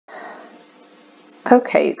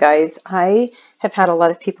Okay, you guys, I have had a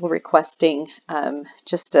lot of people requesting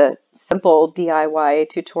just a simple DIY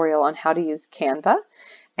tutorial on how to use Canva.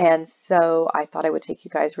 And so I thought I would take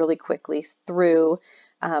you guys really quickly through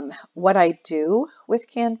what I do with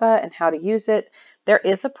Canva and how to use it. There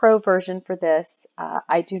is a pro version for this.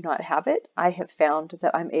 I do not have it. I have found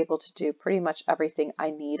that I'm able to do pretty much everything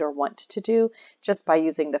I need or want to do just by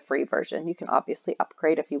using the free version. You can obviously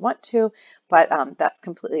upgrade if you want to, but that's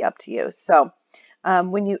completely up to you. So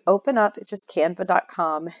when you open up, it's just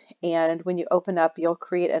canva.com, and when you open up, you'll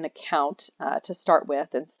create an account to start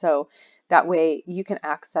with, and so that way you can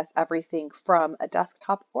access everything from a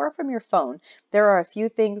desktop or from your phone. There are a few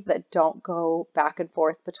things that don't go back and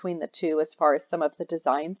forth between the two as far as some of the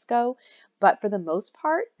designs go, but for the most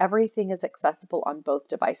part, everything is accessible on both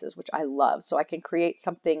devices, which I love. So I can create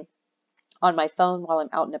something on my phone while I'm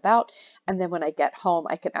out and about. And then when I get home,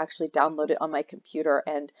 I can actually download it on my computer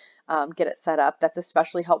and get it set up. That's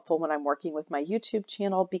especially helpful when I'm working with my YouTube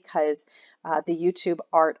channel because the YouTube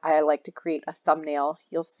art, I like to create a thumbnail.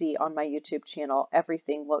 You'll see on my YouTube channel,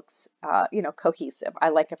 everything looks, cohesive. I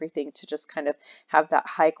like everything to just kind of have that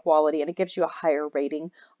high quality, and it gives you a higher rating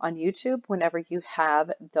on YouTube whenever you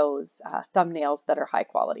have those thumbnails that are high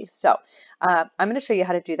quality. So I'm going to show you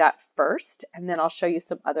how to do that first, and then I'll show you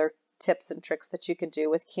some other tips and tricks that you can do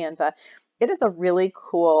with Canva. It is a really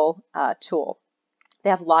cool tool. They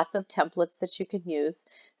have lots of templates that you can use.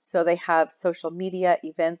 So they have social media,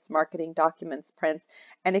 events, marketing, documents, prints.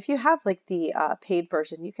 And if you have like the paid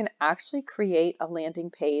version, you can actually create a landing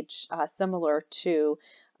page similar to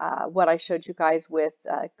what I showed you guys with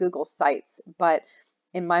Google Sites. But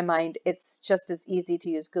in my mind, it's just as easy to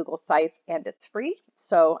use Google Sites, and it's free.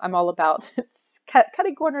 So I'm all about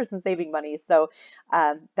cutting corners and saving money. So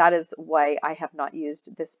that is why I have not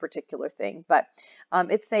used this particular thing. But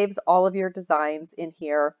it saves all of your designs in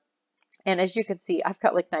here. And as you can see, I've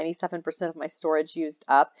got like 97% of my storage used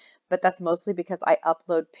up, but that's mostly because I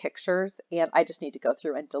upload pictures and I just need to go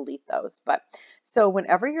through and delete those. But so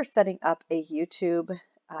whenever you're setting up a YouTube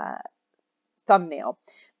thumbnail,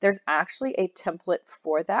 there's actually a template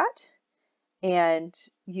for that. And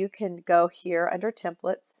you can go here under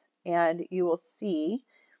templates and you will see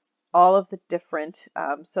all of the different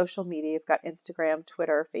social media. You've got Instagram,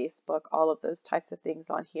 Twitter, Facebook, all of those types of things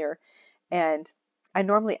on here. And I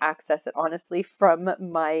normally access it honestly from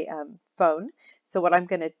my phone. So what I'm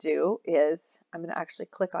going to do is I'm going to actually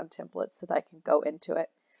click on templates so that I can go into it.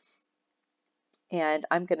 And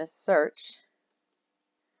I'm going to search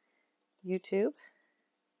YouTube.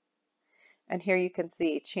 And here you can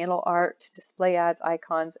see channel art, display ads,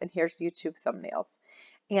 icons, and here's YouTube thumbnails.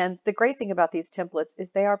 And the great thing about these templates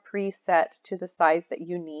is they are preset to the size that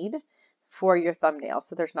you need for your thumbnail.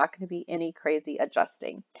 So there's not going to be any crazy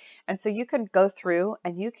adjusting. And so you can go through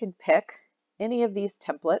and you can pick any of these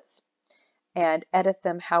templates and edit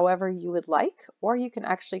them however you would like, or you can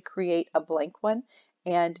actually create a blank one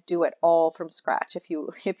and do it all from scratch. If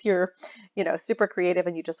you're, super creative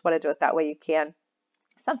and you just want to do it that way, you can.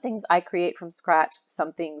 Some things I create from scratch,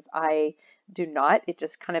 some things I do not. It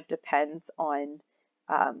just kind of depends on,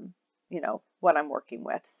 what I'm working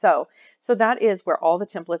with. So that is where all the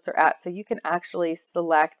templates are at. So you can actually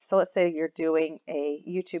select, so let's say you're doing a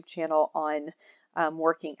YouTube channel on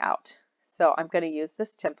working out. So I'm going to use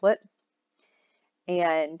this template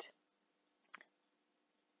and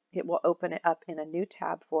it will open it up in a new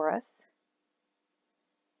tab for us.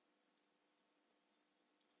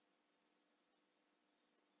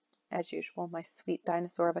 As usual, my sweet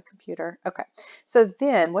dinosaur of a computer. Okay, so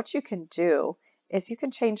then what you can do is you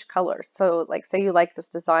can change colors. So like say you like this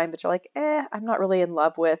design, but you're like, I'm not really in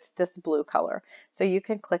love with this blue color. So you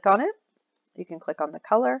can click on it, you can click on the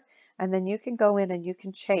color, and then you can go in and you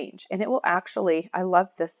can change. And it will actually, I love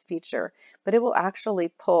this feature, but it will actually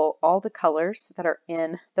pull all the colors that are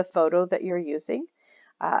in the photo that you're using.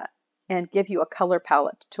 And give you a color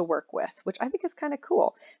palette to work with, which I think is kind of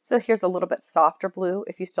cool. So here's a little bit softer blue.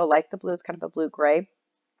 If you still like the blue, it's kind of a blue-gray,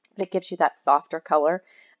 but it gives you that softer color.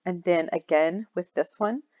 And then again, with this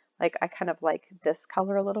one, like I kind of like this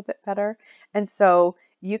color a little bit better. And so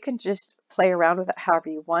you can just play around with it however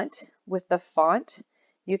you want. With the font,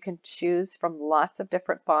 you can choose from lots of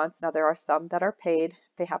different fonts. Now there are some that are paid.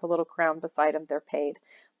 They have a little crown beside them, they're paid.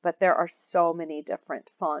 But there are so many different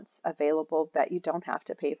fonts available that you don't have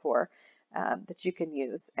to pay for that you can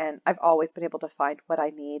use. And I've always been able to find what I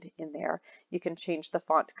need in there. You can change the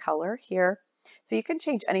font color here. So you can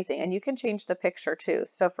change anything, and you can change the picture too.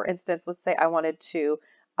 So for instance, let's say I wanted to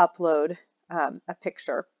upload a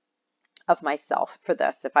picture of myself for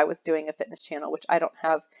this. If I was doing a fitness channel, which I don't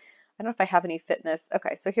have I don't know if I have any fitness.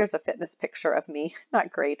 Okay, so here's a fitness picture of me.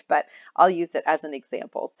 Not great, but I'll use it as an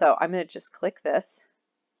example. So I'm going to just click this,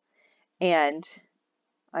 and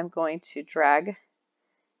I'm going to drag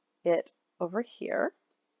it over here.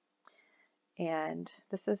 And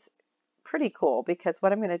this is pretty cool because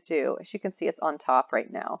what I'm going to do, as you can see, it's on top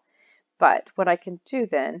right now. But what I can do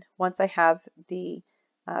then, once I have the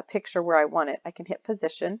picture where I want it, I can hit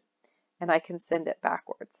position and I can send it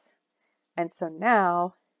backwards. And so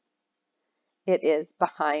now it is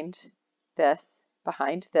behind this,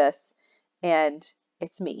 and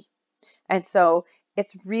it's me. And so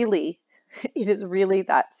it's really, it is really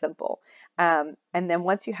that simple. And then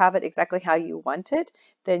once you have it exactly how you want it,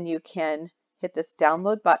 then you can hit this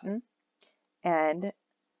download button and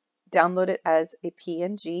download it as a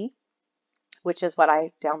PNG, which is what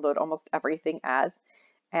I download almost everything as,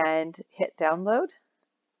 and hit download.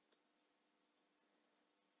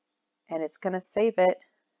 And it's going to save it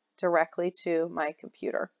directly to my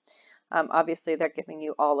computer. Obviously, they're giving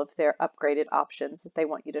you all of their upgraded options that they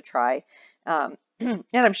want you to try. And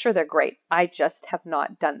I'm sure they're great. I just have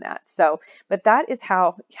not done that. So, but that is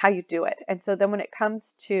how you do it. And so then when it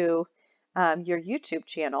comes to your YouTube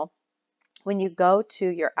channel, when you go to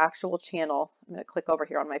your actual channel, I'm going to click over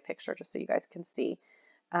here on my picture just so you guys can see.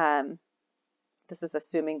 This is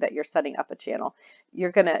assuming that you're setting up a channel.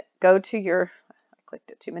 You're going to go to your, I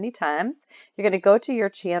clicked it too many times. You're going to go to your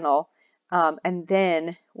channel, and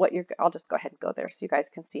then what you're, I'll just go ahead and go there so you guys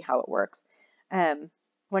can see how it works.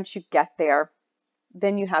 Once you get there,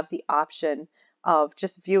 then you have the option of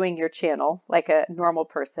just viewing your channel like a normal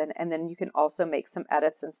person, and then you can also make some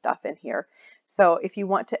edits and stuff in here. So if you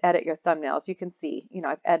want to edit your thumbnails, you can see, you know,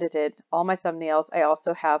 I've edited all my thumbnails. I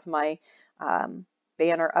also have my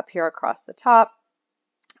banner up here across the top.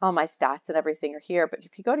 All my stats and everything are here, but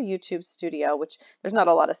if you go to YouTube Studio, which there's not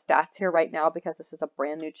a lot of stats here right now because this is a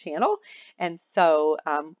brand new channel, and so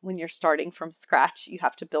when you're starting from scratch, you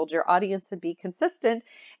have to build your audience and be consistent,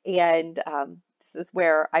 and this is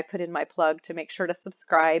where I put in my plug to make sure to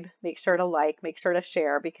subscribe, make sure to like, make sure to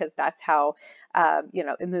share, because that's how you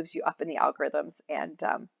know, it moves you up in the algorithms. And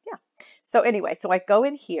yeah, so anyway, so I go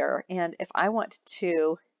in here, and if I want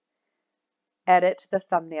to edit the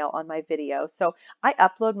thumbnail on my video. So I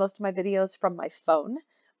upload most of my videos from my phone,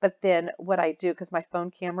 but then what I do, because my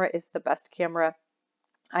phone camera is the best camera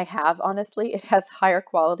I have, honestly, it has higher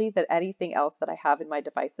quality than anything else that I have in my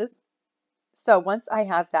devices. So once I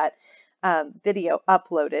have that video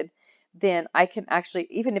uploaded, then I can actually,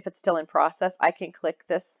 even if it's still in process, I can click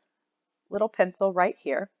this little pencil right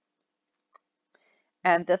here.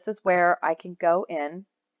 And this is where I can go in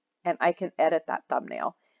and I can edit that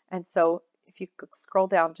thumbnail. And so if you could scroll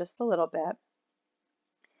down just a little bit,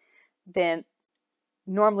 then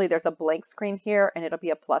normally there's a blank screen here and it'll be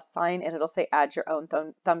a plus sign and it'll say add your own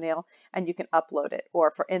thumbnail, and you can upload it.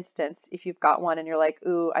 Or for instance, if you've got one and you're like,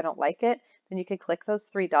 ooh, I don't like it, then you can click those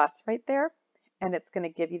three dots right there and it's going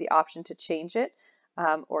to give you the option to change it,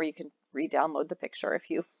 or you can re-download the picture if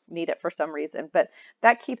you need it for some reason. But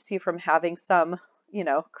that keeps you from having some, you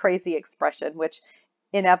know, crazy expression, which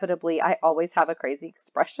inevitably I always have a crazy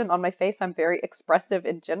expression on my face. I'm very expressive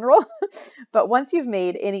in general. But once you've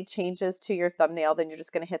made any changes to your thumbnail, then you're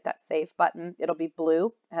just going to hit that save button. It'll be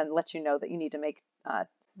blue and let you know that you need to make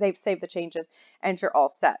save the changes, and you're all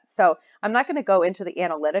set. So I'm not going to go into the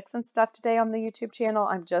analytics and stuff today on the YouTube channel.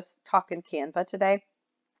 I'm just talking Canva today.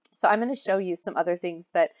 So I'm going to show you some other things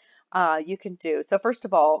that you can do. So first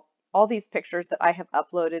of all these pictures that I have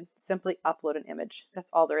uploaded, simply upload an image.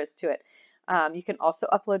 That's all there is to it. You can also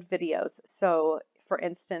upload videos. So for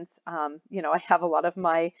instance, you know, I have a lot of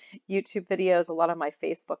my YouTube videos, a lot of my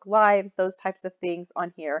Facebook Lives, those types of things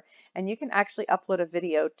on here. And you can actually upload a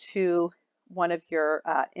video to one of your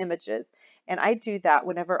images. And I do that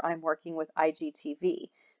whenever I'm working with IGTV.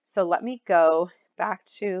 So let me go back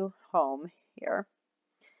to home here.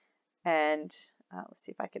 And let's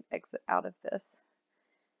see if I can exit out of this.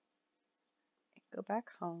 Go back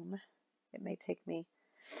home. It may take me...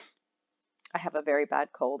 I have a very bad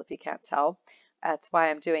cold, if you can't tell. That's why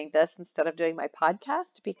I'm doing this instead of doing my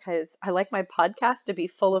podcast, because I like my podcast to be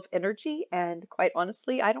full of energy, and quite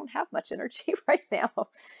honestly, I don't have much energy right now.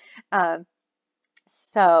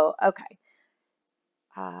 So, okay.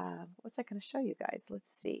 What was I going to show you guys? Let's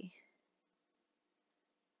see.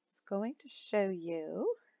 It's going to show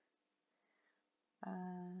you.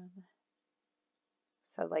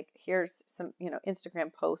 So like here's some, you know,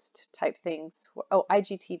 Instagram post type things. Oh,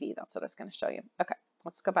 IGTV, that's what I was going to show you. Okay,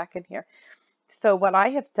 let's go back in here. So what I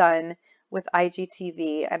have done with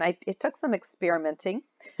IGTV, and it took some experimenting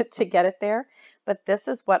to get it there, but this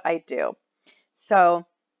is what I do. So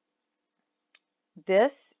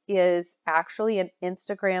This is actually an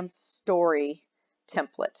Instagram story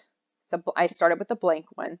template. So I started with a blank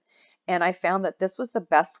one, and I found that this was the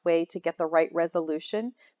best way to get the right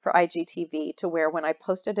resolution for IGTV, to where when I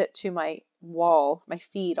posted it to my wall, my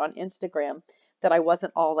feed on Instagram, that I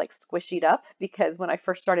wasn't all like squishied up, because when I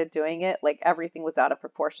first started doing it, like everything was out of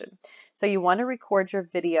proportion. So you want to record your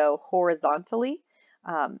video horizontally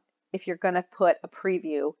if you're going to put a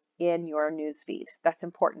preview in your news feed. That's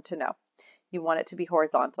important to know. You want it to be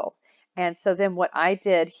horizontal. And so then what I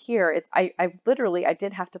did here is I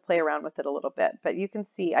did have to play around with it a little bit, but you can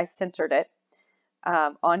see I centered it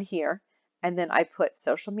on here. And then I put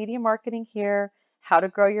social media marketing here, how to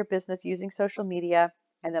grow your business using social media.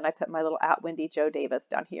 And then I put my little @Wendy Jo Davis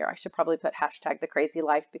down here. I should probably put hashtag the crazy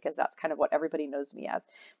life, because that's kind of what everybody knows me as.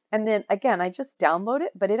 And then again, I just download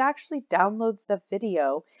it, but it actually downloads the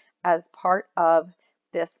video as part of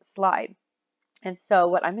this slide. And so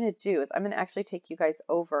what I'm going to do is I'm going to actually take you guys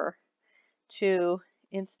over to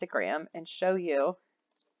Instagram and show you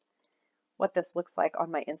what this looks like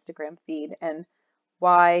on my Instagram feed, and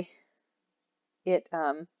why it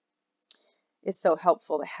is so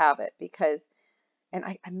helpful to have it. Because, and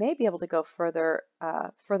I may be able to go further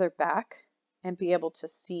back and be able to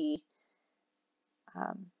see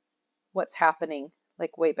what's happening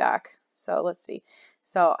like way back. So let's see.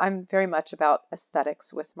 So I'm very much about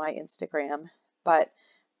aesthetics with my Instagram, but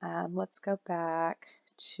let's go back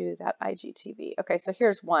to that IGTV. Okay, so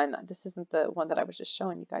here's one. This isn't the one that I was just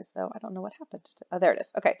showing you guys, though. I don't know what happened. Oh, there it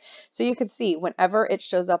is. Okay, so you can see whenever it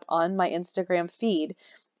shows up on my Instagram feed,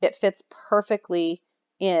 it fits perfectly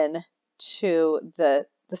in to the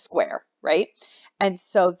square, right? And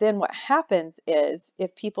so then what happens is,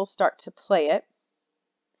 if people start to play it,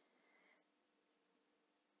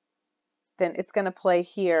 then it's going to play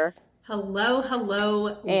here. Hello, hello,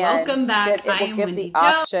 And welcome then back. it I will am give Wendy the Jo.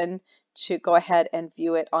 option to go ahead and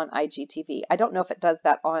view it on IGTV. I don't know if it does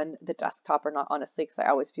that on the desktop or not, honestly, because I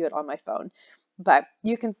always view it on my phone. But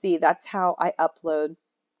you can see that's how I upload.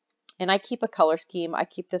 And I keep a color scheme. I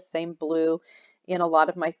keep the same blue in a lot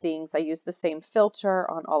of my things. I use the same filter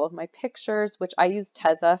on all of my pictures, which I use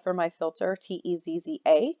Tezza for my filter,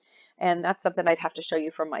 T-E-Z-Z-A. And that's something I'd have to show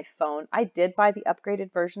you from my phone. I did buy the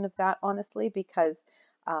upgraded version of that, honestly, because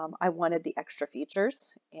I wanted the extra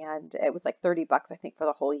features, and it was like 30 bucks, I think, for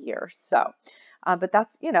the whole year. So, but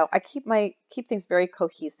that's, I keep things very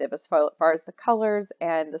cohesive as far as the colors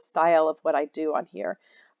and the style of what I do on here.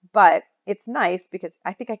 But it's nice because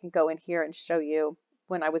I think I can go in here and show you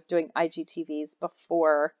when I was doing IGTVs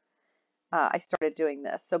before I started doing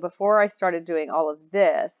this. So before I started doing all of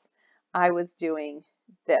this, I was doing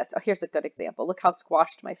this. Oh, here's a good example. Look how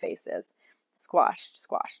squashed my face is. Squashed,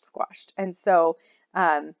 squashed, squashed. And so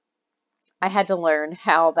I had to learn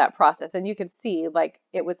how that process, and you can see like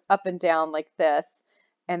it was up and down like this,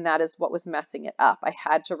 and that is what was messing it up. I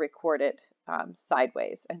had to record it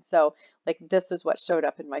sideways. And so like this is what showed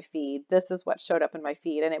up in my feed. This is what showed up in my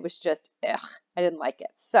feed, and it was just, ugh, I didn't like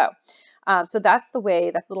it. So, so that's the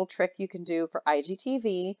way, that's a little trick you can do for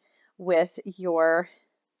IGTV with your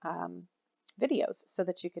videos, so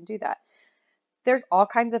that you can do that. There's all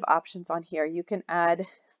kinds of options on here. You can add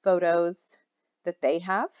photos that they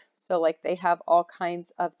have. So like they have all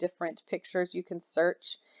kinds of different pictures you can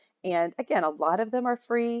search. And again, a lot of them are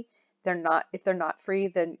free. They're not, if they're not free,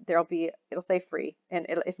 then it'll say free. And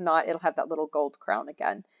if not, it'll have that little gold crown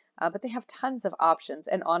again. But they have tons of options.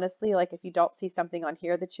 And honestly, like if you don't see something on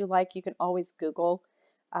here that you like, you can always Google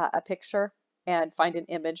a picture and find an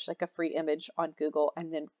image, like a free image on Google,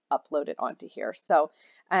 and then upload it onto here. So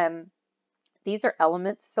these are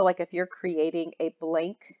elements. So like if you're creating a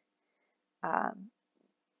blank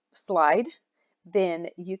slide, then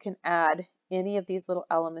you can add any of these little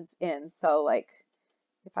elements in. So like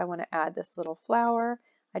if I want to add this little flower,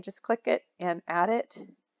 I just click it and add it,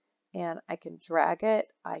 and I can drag it.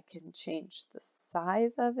 I can change the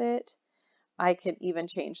size of it. I can even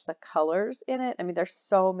change the colors in it. I mean, there's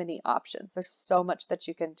so many options. There's so much that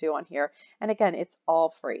you can do on here. And again, it's all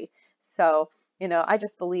free. So, I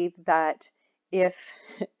just believe that if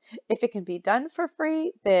if it can be done for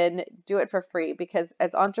free, then do it for free, because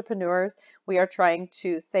as entrepreneurs, we are trying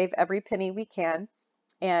to save every penny we can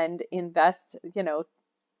and invest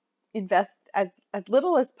as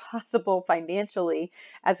little as possible financially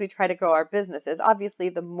as we try to grow our businesses. Obviously,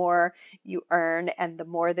 the more you earn and the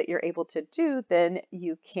more that you're able to do, then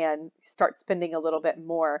you can start spending a little bit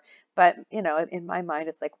more. But, in my mind,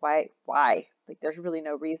 it's like, why? Like, there's really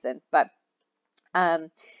no reason. But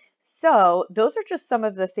so those are just some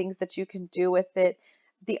of the things that you can do with it.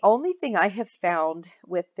 The only thing I have found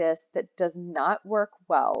with this that does not work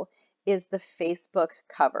well is the Facebook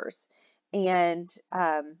covers. And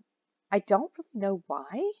I don't really know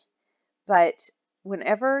why, but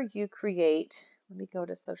whenever you create, let me go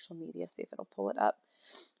to social media, see if it'll pull it up.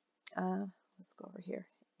 Let's go over here.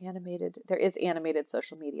 Animated, there is animated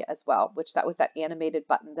social media as well, which that was that animated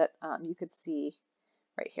button that you could see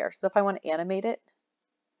right here. So if I want to animate it,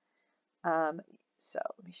 so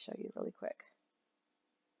let me show you really quick.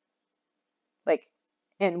 Like,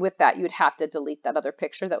 and with that, you would have to delete that other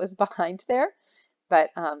picture that was behind there, but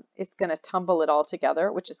it's going to tumble it all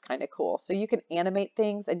together, which is kind of cool. So you can animate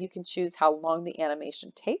things and you can choose how long the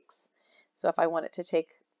animation takes. So if I want it to take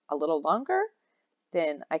a little longer,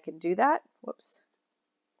 then I can do that. Whoops.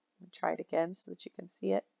 Let me try it again so that you can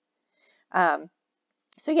see it.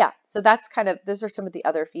 So yeah, so that's kind of, those are some of the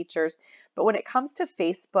other features. But when it comes to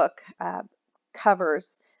Facebook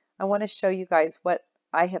covers, I want to show you guys what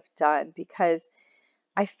I have done, because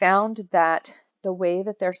I found that the way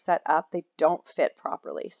that they're set up, they don't fit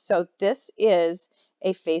properly. So this is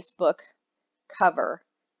a Facebook cover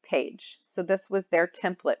page. So this was their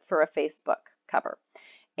template for a Facebook cover.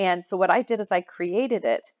 And so what I did is I created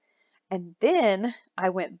it, and then I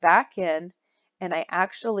went back in and I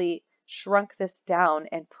actually shrunk this down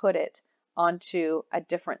and put it onto a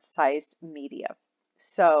different sized media.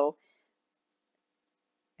 So,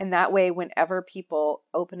 and that way, whenever people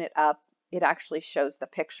open it up, it actually shows the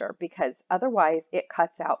picture, because otherwise it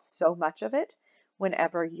cuts out so much of it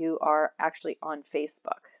whenever you are actually on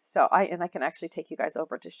Facebook. So I can actually take you guys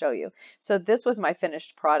over to show you. So this was my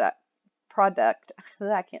finished product.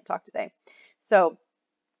 I can't talk today. So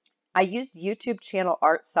I used YouTube channel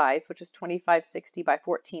art size, which is 2560 by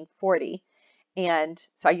 1440. And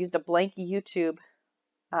so I used a blank YouTube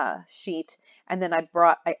sheet, and then I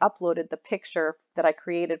uploaded the picture that I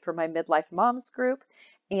created for my Midlife Moms group,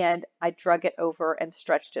 and I drug it over and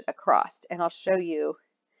stretched it across. And I'll show you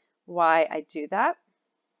why I do that.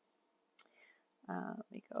 Let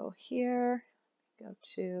me go here, go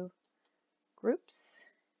to groups,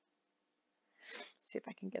 see if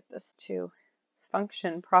I can get this to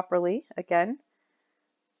function properly again.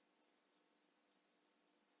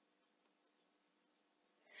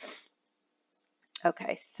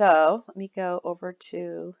 Okay, so let me go over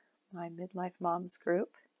to my Midlife Moms group.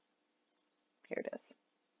 Here it is.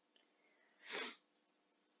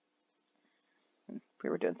 We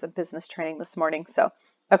were doing some business training this morning. So,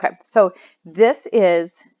 okay, so this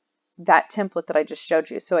is that template that I just showed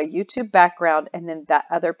you. So a YouTube background and then that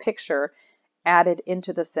other picture added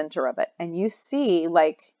into the center of it. And you see,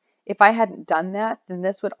 like, if I hadn't done that, then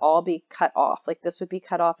this would all be cut off. Like this would be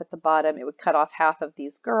cut off at the bottom. It would cut off half of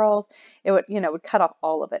these girls. It would, would cut off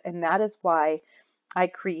all of it. And that is why I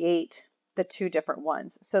create the two different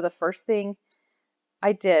ones. So the first thing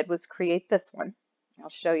I did was create this one. I'll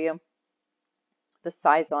show you the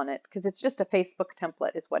size on it, because it's just a Facebook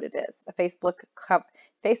template is what it is, a Facebook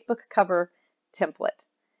cover template,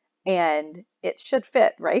 and it should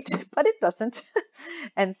fit, right? But it doesn't.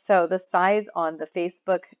 And so the size on the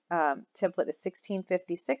Facebook template is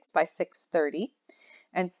 1656 by 630,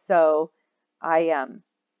 and so I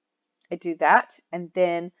do that, and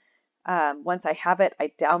then once I have it,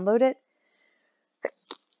 I download it,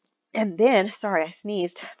 and then, sorry, I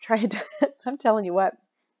sneezed. I'm telling you what,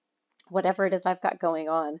 whatever it is I've got going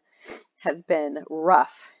on has been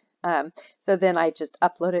rough. So then I just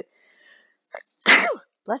upload it.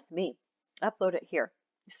 Bless me. Upload it here.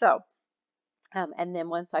 So, and then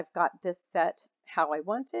once I've got this set how I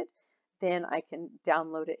want it, then I can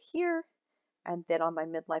download it here. And then on my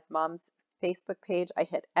Midlife Moms Facebook page, I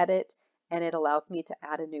hit edit, and it allows me to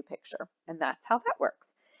add a new picture. And that's how that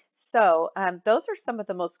works. So those are some of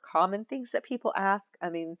the most common things that people ask. I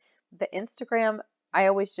mean, the Instagram, I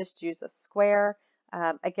always just use a square.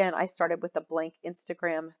 Again, I started with a blank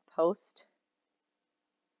Instagram post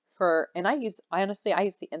and I honestly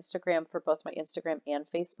use the Instagram for both my Instagram and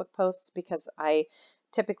Facebook posts, because I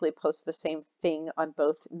typically post the same thing on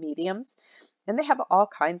both mediums, and they have all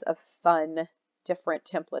kinds of fun different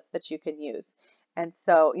templates that you can use. And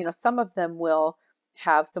so, some of them will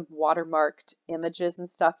have some watermarked images and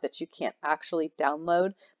stuff that you can't actually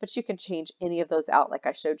download, but you can change any of those out like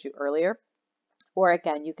I showed you earlier. Or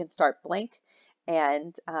again, you can start blank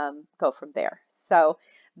and go from there. So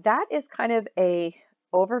that is kind of a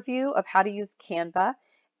overview of how to use Canva.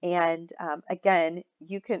 And again,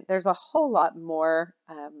 there's a whole lot more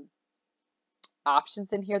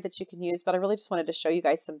options in here that you can use, but I really just wanted to show you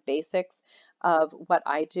guys some basics of what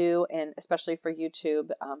I do, and especially for YouTube,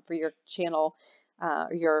 for your channel,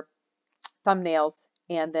 your thumbnails,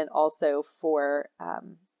 and then also for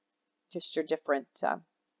just your different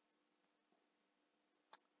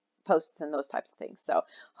posts and those types of things. So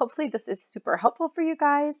hopefully this is super helpful for you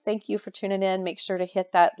guys. Thank you for tuning in. Make sure to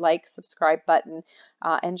hit that like, subscribe button,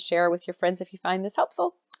 and share with your friends if you find this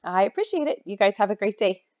helpful. I appreciate it. You guys have a great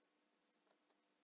day.